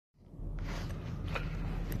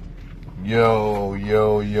Yo,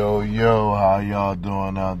 yo, yo, yo, how y'all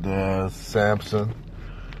doing out there? Samson.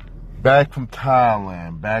 Back from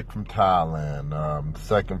Thailand.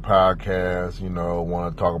 Second podcast,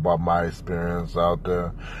 want to talk about my experience out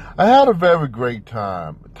there. I had a very great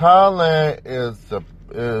time. Thailand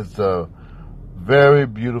is a very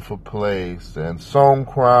beautiful place, and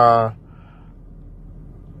Songkran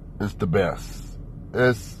is the best.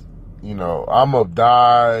 I'm a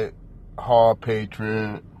die-hard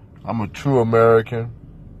patriot. I'm a true American,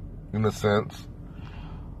 in a sense.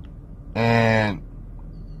 And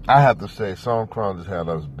I have to say, Songkran just had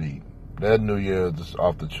us beat. That New Year just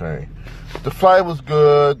off the chain. The flight was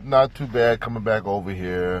good, not too bad coming back over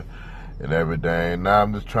here and everything. Now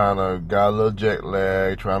I'm just got a little jet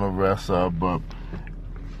lag, trying to rest up, but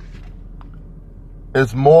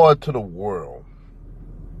it's more to the world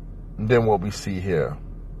than what we see here.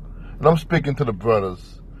 And I'm speaking to the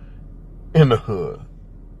brothers in the hood,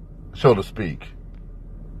 so to speak.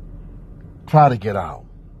 Try to get out.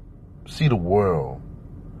 See the world.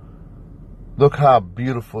 Look how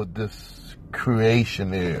beautiful this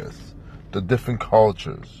creation is. The different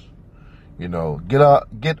cultures. Get out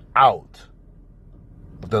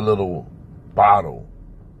of the little bottle,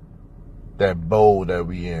 that bowl that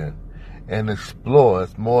we in, and explore.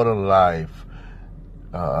 It's more than life.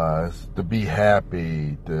 It's to be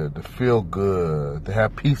happy, to feel good, to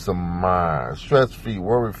have peace of mind, stress-free,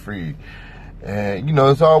 worry-free. And,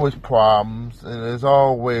 there's always problems, and there's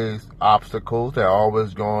always obstacles. They're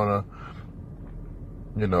always going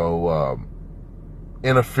to,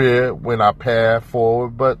 interfere when I path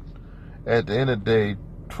forward. But at the end of the day,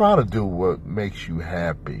 try to do what makes you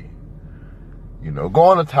happy.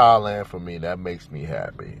 Going to Thailand, for me, that makes me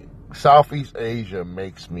happy. Southeast Asia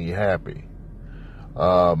makes me happy.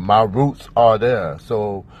 My roots are there.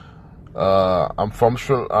 So, I'm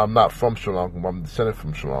not from Sri Lanka, but I'm descended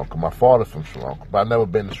from Sri Lanka. My father's from Sri Lanka, but I've never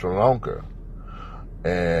been to Sri Lanka.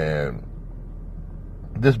 And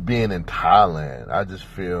just being in Thailand, I just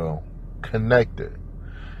feel connected.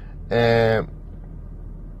 And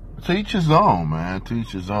to each his own, man. To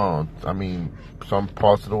each his own. I mean, some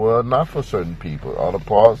parts of the world not for certain people. Other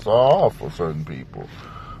parts are all for certain people.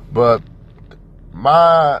 But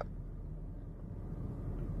my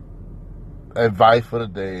advice for the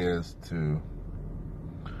day is to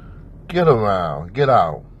get around, get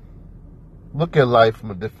out, look at life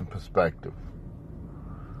from a different perspective.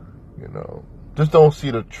 Just don't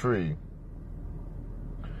see the tree.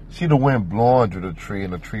 See the wind blowing through the tree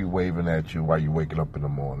and the tree waving at you while you're waking up in the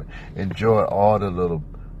morning. Enjoy all the little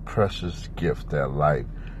precious gifts that life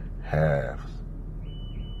has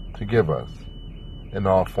to give us in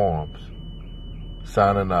all forms.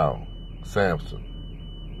 Signing out, Samson.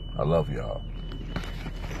 I love y'all.